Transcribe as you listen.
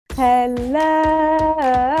Hello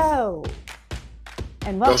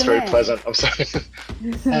and That was welcome very in. pleasant. I'm sorry.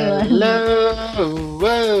 Hello.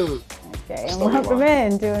 Whoa. Okay, and Stole your welcome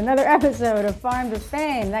line. in to another episode of Farm to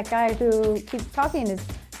Fame. That guy who keeps talking is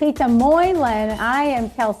Peter Moylan. I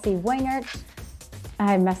am Kelsey Wingert.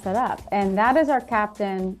 I messed that up. And that is our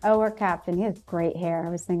captain. Oh, our captain. He has great hair.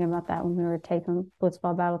 I was thinking about that when we were taping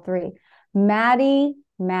Blitzball Battle 3. Maddie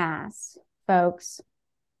Mass, folks.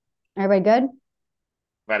 Everybody good?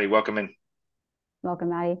 Maddie, welcome in. Welcome,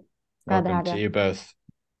 Maddie. Glad to Welcome have to you. you both.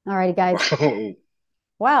 All righty, guys. Let's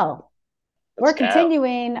Well, we're go.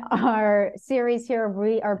 continuing our series here.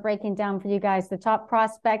 We are breaking down for you guys the top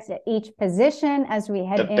prospects at each position as we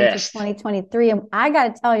head The into best. 2023. And I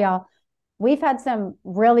got to tell y'all, we've had some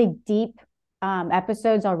really deep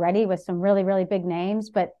episodes already with some really, really big names,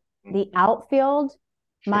 but the outfield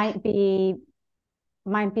might be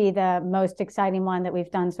the most exciting one that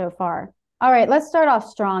we've done so far. All right, let's start off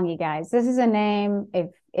strong, you guys. This is a name.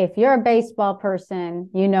 If you're a baseball person,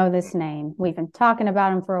 you know this name. We've been talking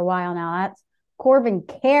about him for a while now. That's Corbin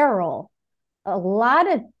Carroll. A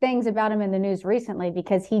lot of things about him in the news recently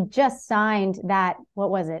because he just signed that, what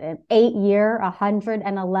was it, an 8-year,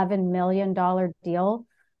 $111 million deal.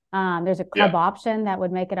 There's a club option that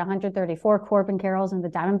would make it 134. Corbin Carroll's in the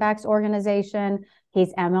Diamondbacks organization.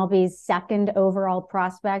 He's MLB's second overall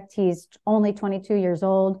prospect. He's only 22 years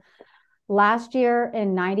old. Last year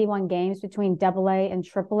in 91 games between AA and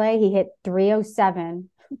AAA, he hit 307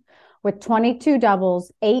 with 22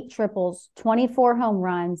 doubles, 8 triples, 24 home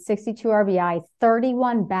runs, 62 RBI,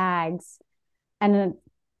 31 bags, and a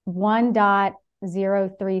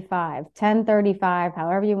 1.035, 1035,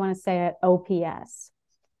 however you want to say it, OPS.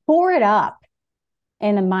 Tore it up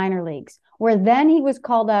in the minor leagues, where then he was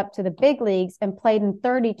called up to the big leagues and played in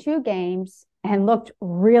 32 games and looked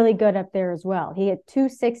really good up there as well. He had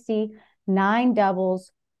 260, 9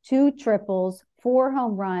 doubles, 2 triples, 4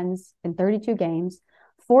 home runs in 32 games,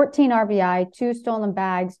 14 RBI, 2 stolen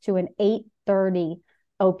bags to an 830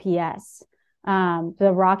 OPS.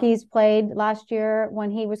 The Rockies played last year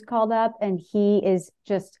when he was called up, and he is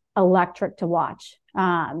just electric to watch.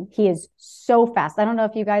 He is so fast. I don't know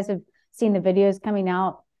if you guys have seen the videos coming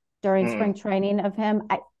out during spring training of him.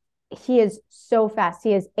 He is so fast.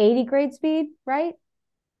 He has 80 grade speed, right?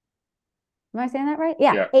 Am I saying that right?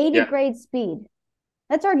 Yeah, 80 grade speed.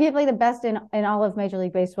 That's arguably the best in all of Major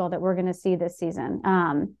League Baseball that we're going to see this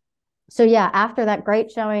season. So yeah, after that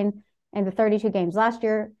great showing in the 32 games last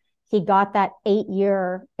year, he got that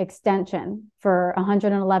 8-year extension for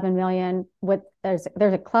 111 million. With there's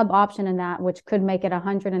a club option in that, which could make it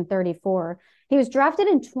 134. He was drafted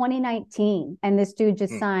in 2019, and this dude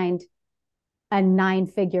just signed a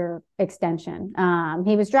 9-figure extension.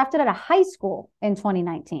 He was drafted out of high school in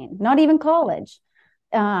 2019, not even college.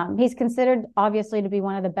 He's considered obviously to be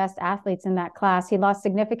one of the best athletes in that class. He lost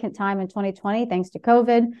significant time in 2020 thanks to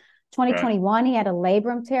COVID. 2021, he had a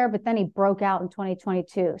labrum tear, but then he broke out in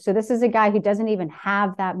 2022. So this is a guy who doesn't even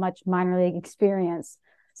have that much minor league experience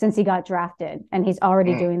since he got drafted, and he's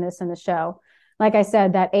already doing this in the show. Like I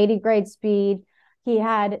said, that 80 grade speed. He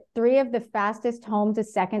had 3 of the fastest home to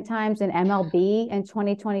second times in MLB in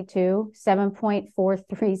 2022,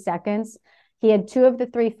 7.43 seconds. He had 2 of the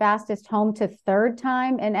 3 fastest home to third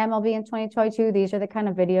time in MLB in 2022. These are the kind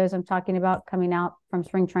of videos I'm talking about coming out from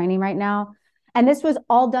spring training right now. And this was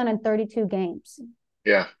all done in 32 games.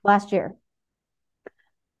 Yeah. Last year.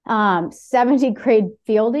 70 grade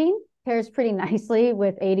fielding pairs pretty nicely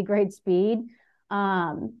with 80 grade speed.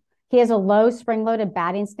 He has a low spring-loaded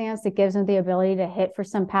batting stance that gives him the ability to hit for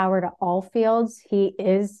some power to all fields. He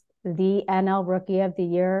is the NL Rookie of the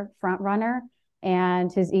Year front runner, and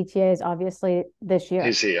his ETA is obviously this year.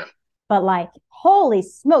 He's here. But like, holy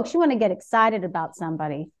smokes, you want to get excited about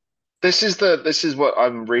somebody. This is what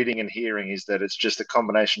I'm reading and hearing, is that it's just a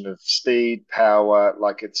combination of speed, power,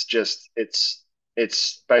 like it's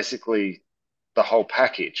basically the whole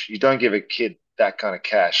package. You don't give a kid that kind of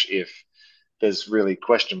cash if there's really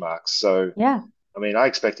question marks. So, yeah, I mean, I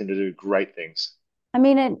expect him to do great things. I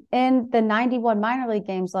mean, in the 91 minor league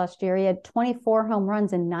games last year, he had 24 home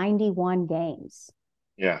runs in 91 games.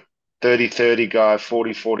 Yeah. 30-30 guy,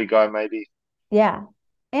 40-40 guy, maybe. Yeah.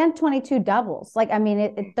 And 22 doubles. Like, I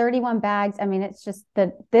mean, 31 bags. I mean, it's just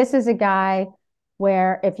that this is a guy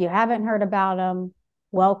where if you haven't heard about him,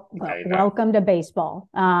 welcome to baseball.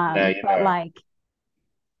 Like,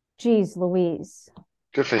 geez, Louise.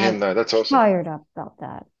 Good for him, though. That's awesome. Fired up about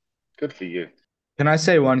that. Good for you. Can I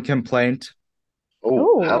say one complaint?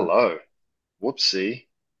 Oh, hello. Whoopsie.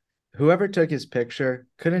 Whoever took his picture,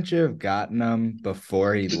 couldn't you have gotten him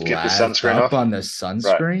before he Just get the lathered sunscreen up off? on the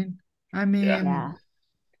sunscreen? Right. I mean, Yeah.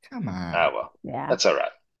 come on. Ah, well, Yeah. that's all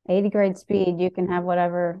right. 80 grade speed, you can have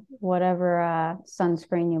whatever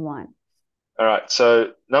sunscreen you want. All right.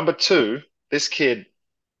 So number two, this kid,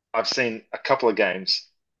 I've seen a couple of games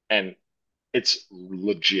and it's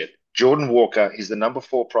legit. Jordan Walker, he's the number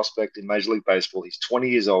four prospect in Major League Baseball. He's 20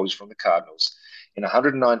 years old. He's from the Cardinals. In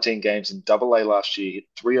 119 games in Double A last year, he hit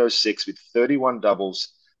 306 with 31 doubles,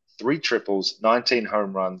 three triples, 19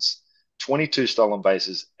 home runs, 22 stolen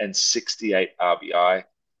bases, and 68 RBI.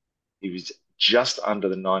 He was just under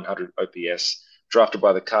the 900 OPS, drafted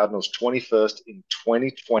by the Cardinals 21st in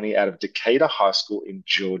 2020 out of Decatur High School in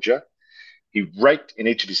Georgia. He raked in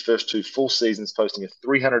each of his first two full seasons, posting a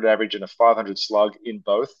 300 average and a 500 slug in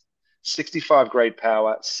both. 65 grade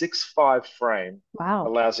power, 6'5 frame Wow.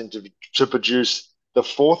 allows him to produce the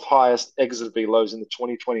fourth highest exit velos in the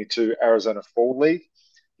 2022 Arizona Fall League.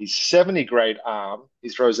 He's 70 grade arm. He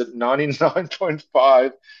throws at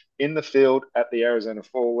 99.5 in the field at the Arizona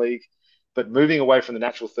Fall League, but moving away from the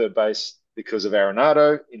natural third base because of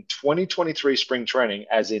Arenado in 2023 spring training,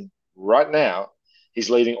 as in right now, he's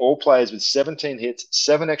leading all players with 17 hits,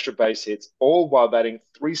 seven extra base hits, all while batting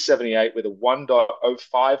 378 with a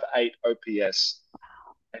 1.058 OPS.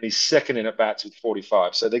 And he's second in at bats with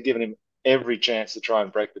 45. So they're giving him every chance to try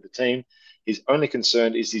and break with the team. His only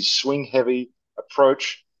concern is his swing heavy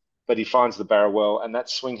approach, but he finds the barrel well. And that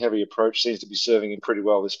swing heavy approach seems to be serving him pretty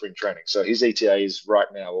well this spring training. So his ETA is right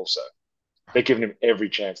now also. They're giving him every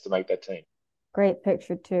chance to make that team. Great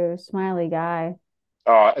picture too. Smiley guy.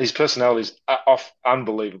 His personality is off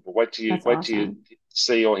unbelievable. That's Wait till you awesome.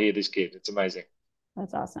 see or hear this kid. It's amazing.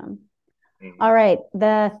 That's awesome. Mhm. All right.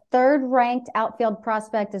 The third ranked outfield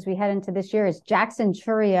prospect as we head into this year is Jackson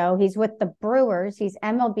Chourio. He's with the Brewers. He's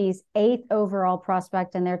MLB's eighth overall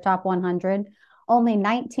prospect in their top 100, only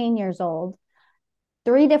 19 years old.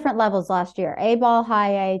 Three different levels last year: A ball,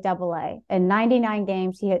 high A, double A. In 99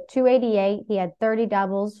 games, he hit 288. He had 30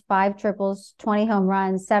 doubles, five triples, 20 home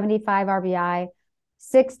runs, 75 RBI,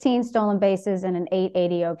 16 stolen bases, and an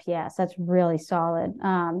 880 OPS. That's really solid.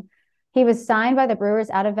 He was signed by the Brewers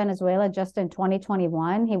out of Venezuela just in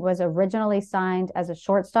 2021. He was originally signed as a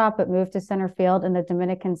shortstop, but moved to center field in the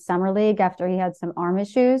Dominican Summer League after he had some arm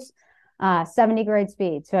issues. 70 grade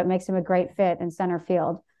speed, so it makes him a great fit in center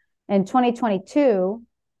field. In 2022,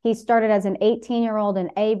 he started as an 18-year-old in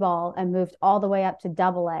A ball and moved all the way up to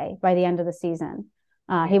double A by the end of the season.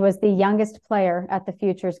 He was the youngest player at the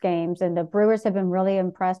Futures games, and the Brewers have been really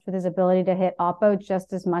impressed with his ability to hit oppo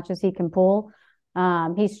just as much as he can pull.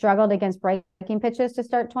 He struggled against breaking pitches to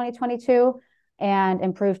start 2022 and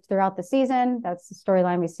improved throughout the season. That's the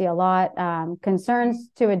storyline we see a lot. Concerns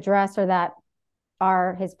to address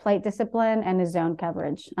are his plate discipline and his zone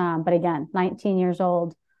coverage. But again, 19 years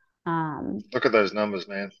old. Look at those numbers,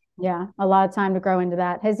 man. Yeah, a lot of time to grow into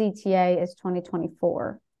that. His ETA is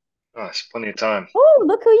 2024. Nice, plenty of time. Oh,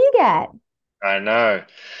 look who you get. I know.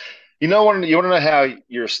 You want to know how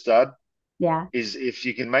you're a stud? Yeah. Is if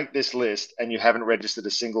you can make this list and you haven't registered a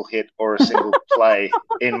single hit or a single play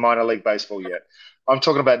in minor league baseball yet. I'm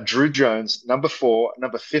talking about Drew Jones, number four,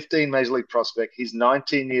 number 15 Major League prospect. He's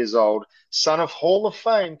 19 years old, son of Hall of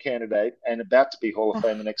Fame candidate, and about to be Hall of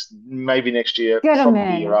Fame maybe next year, Get him probably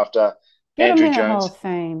the year in. after. Get him Andrew in at Hall Jones, of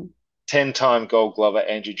Fame. 10-time Gold Glover,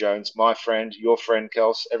 Andrew Jones, my friend, your friend,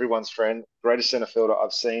 Kels, everyone's friend, greatest center fielder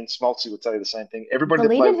I've seen. Smoltzy will tell you the same thing. Everybody that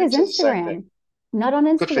played Deleted with him his says the same thing. Instagram. Not on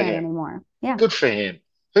Good for Instagram him. anymore. Yeah. Good for him.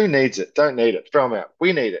 Who needs it? Don't need it. Throw him out.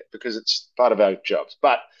 We need it because it's part of our jobs.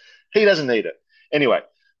 But he doesn't need it. Anyway,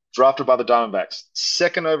 drafted by the Diamondbacks.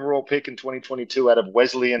 Second overall pick in 2022 out of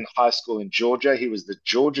Wesleyan High School in Georgia. He was the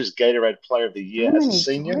Georgia's Gatorade Player of the So Year as a many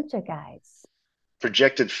senior. Georgia guys.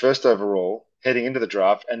 Projected first overall heading into the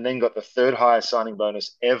draft, and then got the third highest signing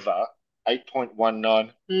bonus ever,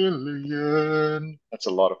 8.19 million. That's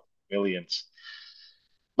a lot of millions.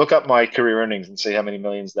 Look up my career earnings and see how many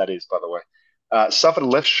millions that is, by the way. Suffered a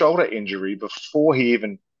left shoulder injury before he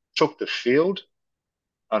even took the field,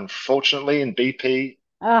 unfortunately, in BP.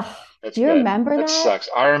 Ugh, That's do you bad. remember That that? sucks.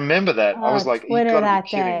 I remember that. I was like, you Twitter got to be that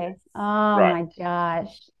kidding me. day. Oh Right. my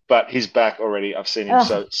gosh. But he's back already. I've seen him. Ugh.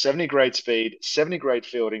 So 70 grade speed, 70 grade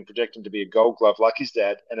fielding, projecting to be a gold glove like his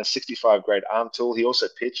dad, and a 65 grade arm tool. He also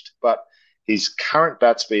pitched, but his current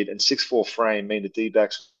bat speed and 6'4 frame mean the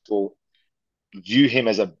D-backs will view him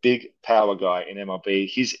as a big power guy in MLB.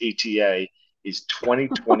 His ETA is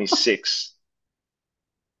 2026.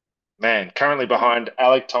 Man, currently behind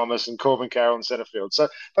Alec Thomas and Corbin Carroll in center field. So,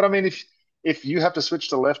 but I mean, if you have to switch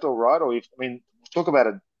to left or right, or if I mean, talk about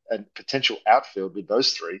a potential outfield with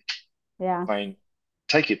those three. Yeah. I mean,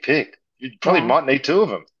 take your pick. You probably Yeah. might need two of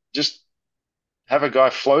them. Just have a guy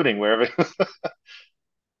floating wherever.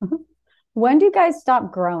 When do you guys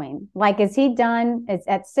stop growing? Like, is he done? Is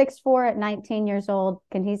at 6'4" at 19 years old?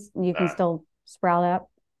 You can Uh, still sprout up?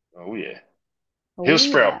 oh yeah. He'll Oh yeah.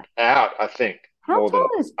 sprout out, I think, How more tall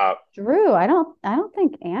than is up. Drew? I don't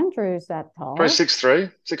think Andrew's that Probably tall.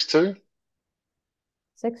 6'3", 6'2".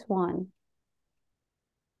 6'1".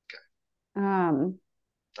 Um,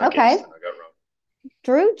 I okay. guessed, and I got wrong.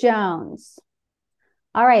 Drew Jones.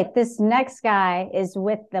 All right, this next guy is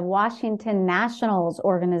with the Washington Nationals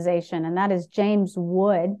organization, and that is James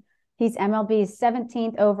Wood. He's MLB's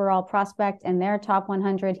 17th overall prospect in their top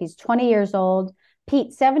 100. He's 20 years old.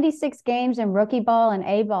 Pete, 76 games in rookie ball and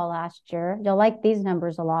A ball last year. You'll like these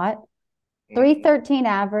numbers a lot. 313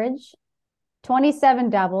 average, 27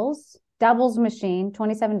 doubles machine,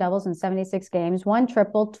 27 doubles in 76 games, one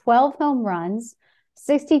triple, 12 home runs,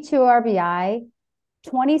 62 RBI,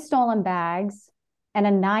 20 stolen bags, and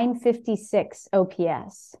a 956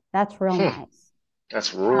 OPS. That's real nice.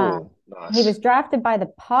 That's real He nice. was drafted by the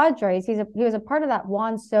Padres. He was a part of that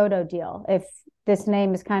Juan Soto deal. If this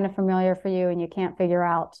name is kind of familiar for you and you can't figure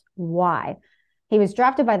out why. He was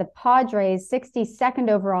drafted by the Padres, 62nd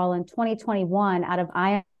overall in 2021 out of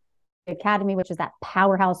Ion Academy, which is that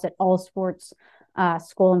powerhouse at all sports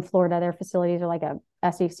school in Florida. Their facilities are like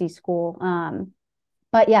a SEC school.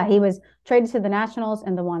 But yeah, he was traded to the Nationals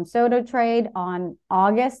in the Juan Soto trade on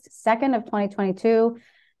August 2nd of 2022.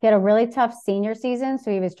 He had a really tough senior season,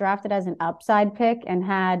 so he was drafted as an upside pick and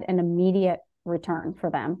had an immediate return for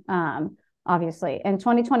them, obviously. In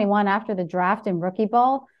 2021, after the draft in rookie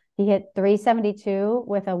ball, he hit 372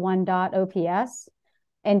 with a 1 OPS.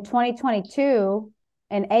 In 2022,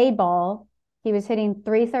 in A ball, he was hitting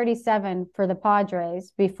 337 for the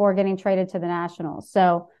Padres before getting traded to the Nationals.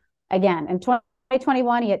 So again, in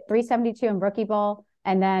 2021, he hit 372 in rookie ball.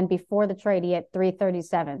 And then before the trade, he hit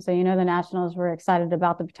 337. So, the Nationals were excited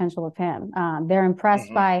about the potential of him. They're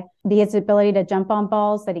impressed by his ability to jump on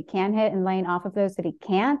balls that he can hit and laying off of those that he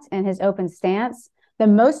can't and his open stance. The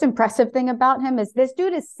most impressive thing about him is this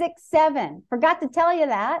dude is 6'7". Forgot to tell you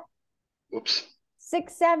that. Whoops.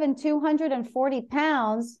 6'7", 240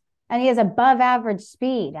 pounds, and he has above average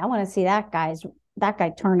speed. I want to see that guy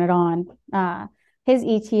turn it on. His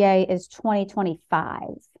ETA is 2025.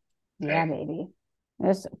 Yeah, baby.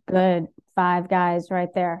 There's good 5 guys right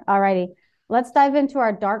there. All righty. Let's dive into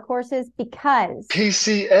our dark horses because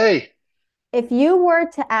PCA. if you were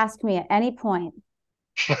to ask me at any point,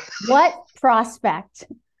 what prospect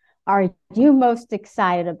are you most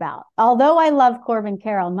excited about? Although I love Corbin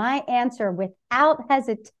Carroll, my answer without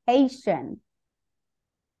hesitation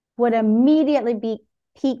would immediately be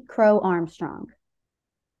Pete Crow Armstrong.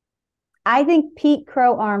 I think Pete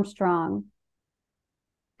Crow Armstrong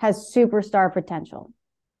has superstar potential.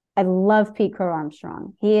 I love Pete Crow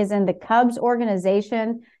Armstrong. He is in the Cubs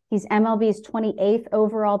organization. He's MLB's 28th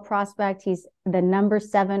overall prospect. He's the number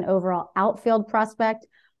 7 overall outfield prospect,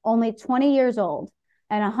 only 20 years old,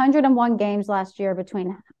 and 101 games last year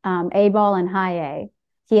between A ball and high A.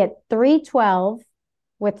 He had 312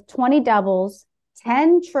 with 20 doubles,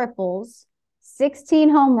 10 triples, 16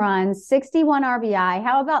 home runs, 61 RBI.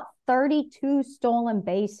 How about 32 stolen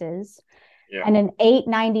bases? Yeah. And an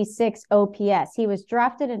 896 OPS. He was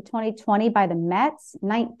drafted in 2020 by the Mets,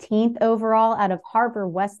 19th overall out of Harbor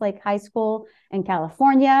Westlake High School in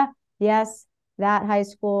California. Yes, that high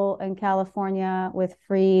school in California with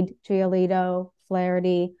Freed, Giolito,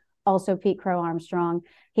 Flaherty, also Pete Crow Armstrong.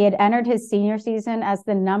 He had entered his senior season as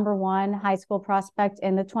the number 1 high school prospect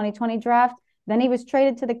in the 2020 draft. Then he was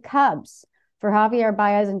traded to the Cubs for Javier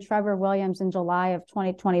Baez and Trevor Williams in July of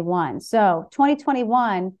 2021. So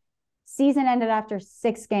 2021 season ended after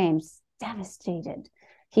 6 games, devastated.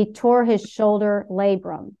 He tore his shoulder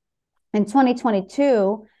labrum. In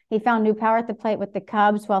 2022, he found new power at the plate with the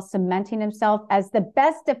Cubs while cementing himself as the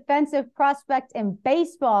best defensive prospect in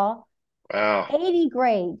baseball. Wow. 80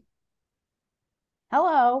 grade.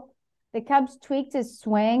 Hello. The Cubs tweaked his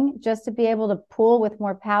swing just to be able to pull with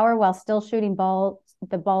more power while still shooting balls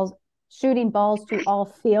to all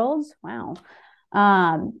fields. Wow.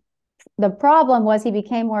 The problem was he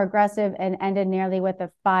became more aggressive and ended nearly with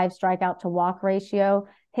a 5 strikeout to walk ratio.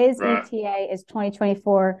 His ETA is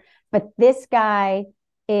 2024, but this guy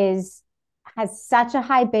has such a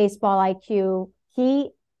high baseball IQ.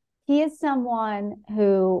 He is someone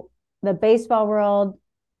who the baseball world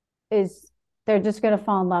they're just going to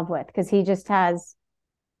fall in love with because he just has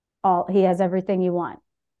everything you want.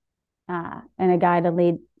 And a guy to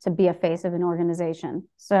be a face of an organization.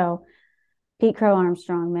 So Pete Crow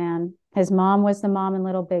Armstrong, man. His mom was the mom in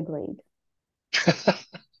Little Big League.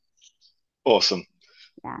 Awesome.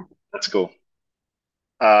 Yeah. That's cool.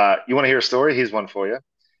 You want to hear a story? Here's one for you.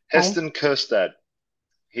 Heston Kjerstad.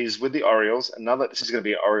 He's with the Orioles. This is going to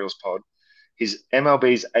be an Orioles pod. He's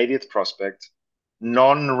MLB's 80th prospect,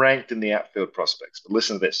 non-ranked in the outfield prospects. But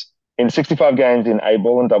listen to this. In 65 games in A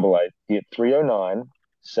ball and double A, he hit 309,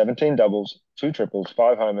 17 doubles, 2 triples,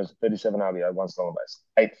 5 homers, 37 RBI, 1 stolen base,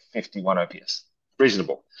 851 OPS.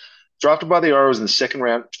 Reasonable. Drafted by the Orioles in the second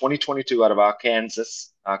round, 2022 out of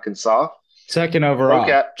Arkansas. Second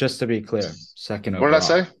overall, just to be clear. Second overall. What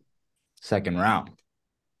did I say? Second round.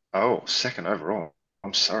 Oh, second overall.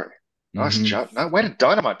 I'm sorry. Nice job. No, way to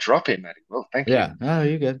dynamite drop in, Matty. Well, thank you. Yeah. Oh,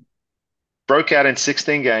 you're good. Broke out in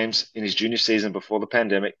 16 games in his junior season before the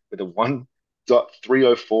pandemic with a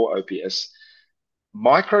 1.304 OPS.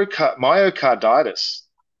 Myocarditis,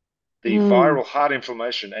 the viral heart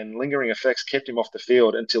inflammation and lingering effects kept him off the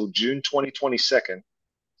field until June 2022.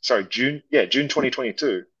 Sorry, June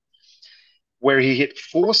 2022, where he hit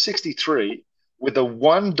 463 with a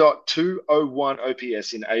 1.201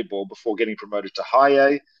 OPS in A ball before getting promoted to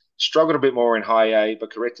high A. Struggled a bit more in high A,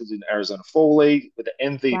 but corrected in Arizona Fall League with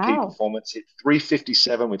an MVP performance. Hit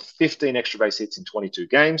 357 with 15 extra base hits in 22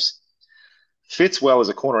 games. Fits well as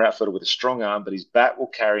a corner outfielder with a strong arm, but his bat will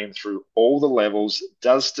carry him through all the levels.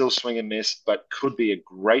 Does still swing and miss, but could be a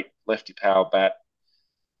great lefty power bat.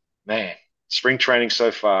 Man, spring training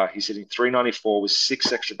so far, he's hitting 394 with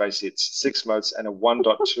 6 extra base hits, 6 modes, and a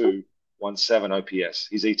 1.217 OPS.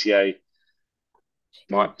 His ETA,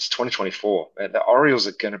 it's 2024. Man, the Orioles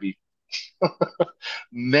are going to be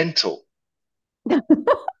mental.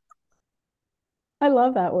 I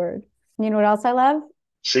love that word. You know what else I love?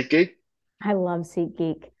 SeatGeek. I love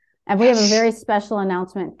SeatGeek. And we have a very special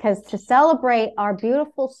announcement because to celebrate our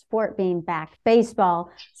beautiful sport being back,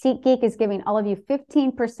 baseball, SeatGeek is giving all of you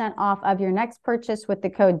 15% off of your next purchase with the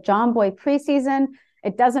code JOHNBOY Preseason.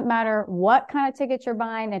 It doesn't matter what kind of tickets you're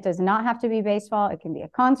buying. It does not have to be baseball. It can be a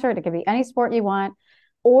concert. It can be any sport you want.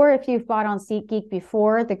 Or if you've bought on SeatGeek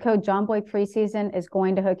before, the code JOHNBOY Preseason is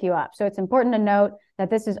going to hook you up. So it's important to note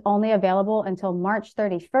that this is only available until March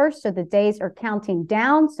 31st. So the days are counting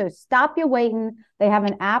down. So stop you waiting. They have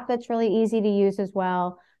an app that's really easy to use as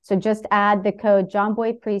well. So just add the code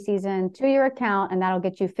JOHNBOY Preseason to your account, and that'll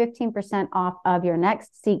get you 15% off of your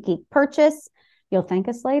next SeatGeek purchase. You'll thank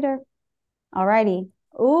us later. All righty.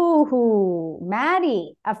 Ooh,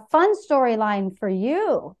 Maddie, a fun storyline for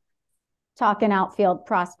you. Talking outfield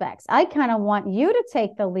prospects. I kind of want you to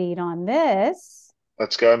take the lead on this.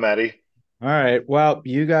 Let's go, Maddie. All right. Well,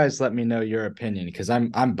 you guys let me know your opinion because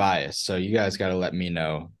I'm biased. So you guys got to let me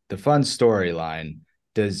know the fun storyline.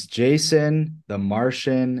 Does Jason the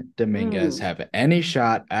Martian Dominguez have any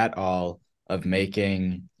shot at all of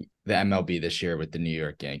making the MLB this year with the New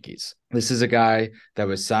York Yankees? This is a guy that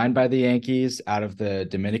was signed by the Yankees out of the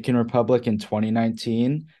Dominican Republic in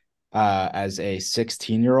 2019. As a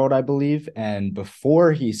 16-year-old, I believe. And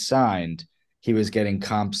before he signed, he was getting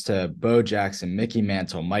comps to Bo Jackson, Mickey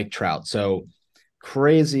Mantle, Mike Trout. So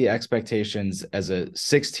crazy expectations as a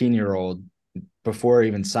 16-year-old before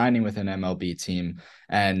even signing with an MLB team.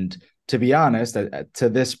 And to be honest, to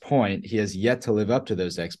this point, he has yet to live up to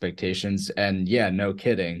those expectations. And yeah, no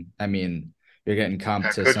kidding. I mean, you're getting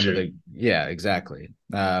comped to some of the, yeah, exactly.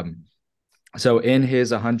 So in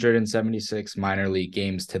his 176 minor league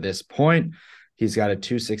games to this point, he's got a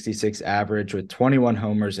 266 average with 21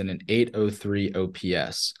 homers and an 803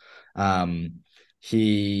 OPS.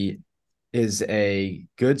 He is a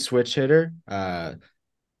good switch hitter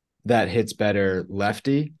that hits better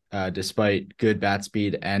lefty, despite good bat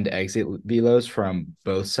speed and exit velos from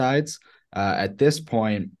both sides. At this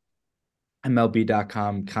point,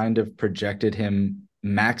 MLB.com kind of projected him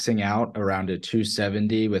maxing out around a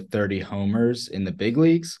 270 with 30 homers in the big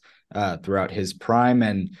leagues throughout his prime.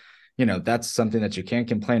 And, you know, that's something that you can't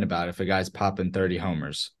complain about if a guy's popping 30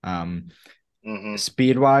 homers.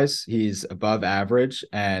 Speed-wise, he's above average,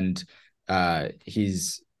 and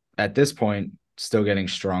he's, at this point, still getting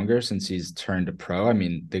stronger since he's turned to pro. I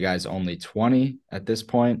mean, the guy's only 20 at this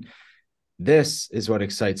point. This is what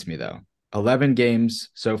excites me, though. 11 games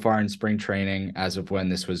so far in spring training as of when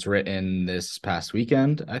this was written this past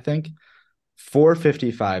weekend, I think.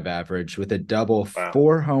 455 average with a double,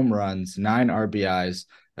 4 home runs, 9 RBIs,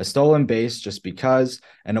 a stolen base just because,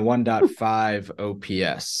 and a 1.5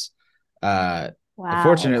 OPS.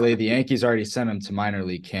 Unfortunately, the Yankees already sent him to minor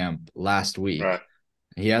league camp last week.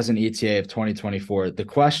 He has an ETA of 2024. The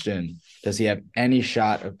question, does he have any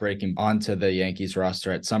shot of breaking onto the Yankees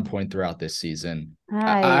roster at some point throughout this season?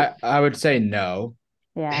 I would say no.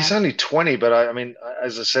 Yeah. He's only 20, but I mean,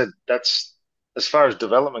 as I said, that's as far as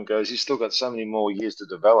development goes, he's still got so many more years to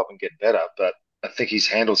develop and get better. But I think he's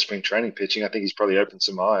handled spring training pitching. I think he's probably opened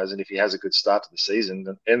some eyes. And if he has a good start to the season,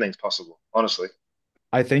 then anything's possible, honestly.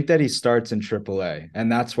 I think that he starts in AAA,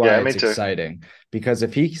 and that's why Yeah, it's me too. exciting. Because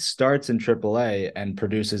if he starts in AAA and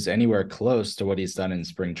produces anywhere close to what he's done in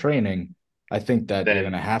spring training, I think that you're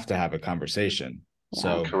going Then to have a conversation. Yeah.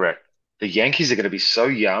 So, correct. The Yankees are going to be so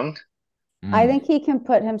young. I think he can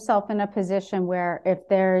put himself in a position where if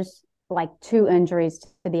there's like 2 injuries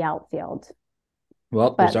to the outfield.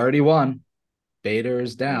 Well, there's already one. Bader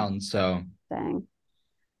is down, so thing.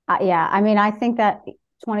 Yeah, I mean, I think that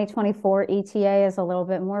 2024 ETA is a little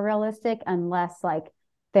bit more realistic unless like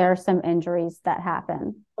there are some injuries that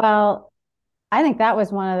happen. Well, I think that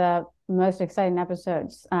was one of the most exciting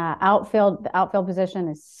episodes. The outfield position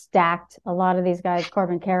is stacked. A lot of these guys,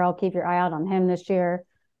 Corbin Carroll, keep your eye out on him this year.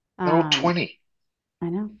 They're all 20. I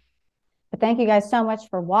know. But thank you guys so much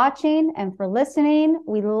for watching and for listening.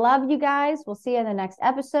 We love you guys. We'll see you in the next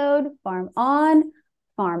episode. Farm on,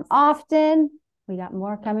 farm often. We got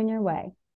more coming your way.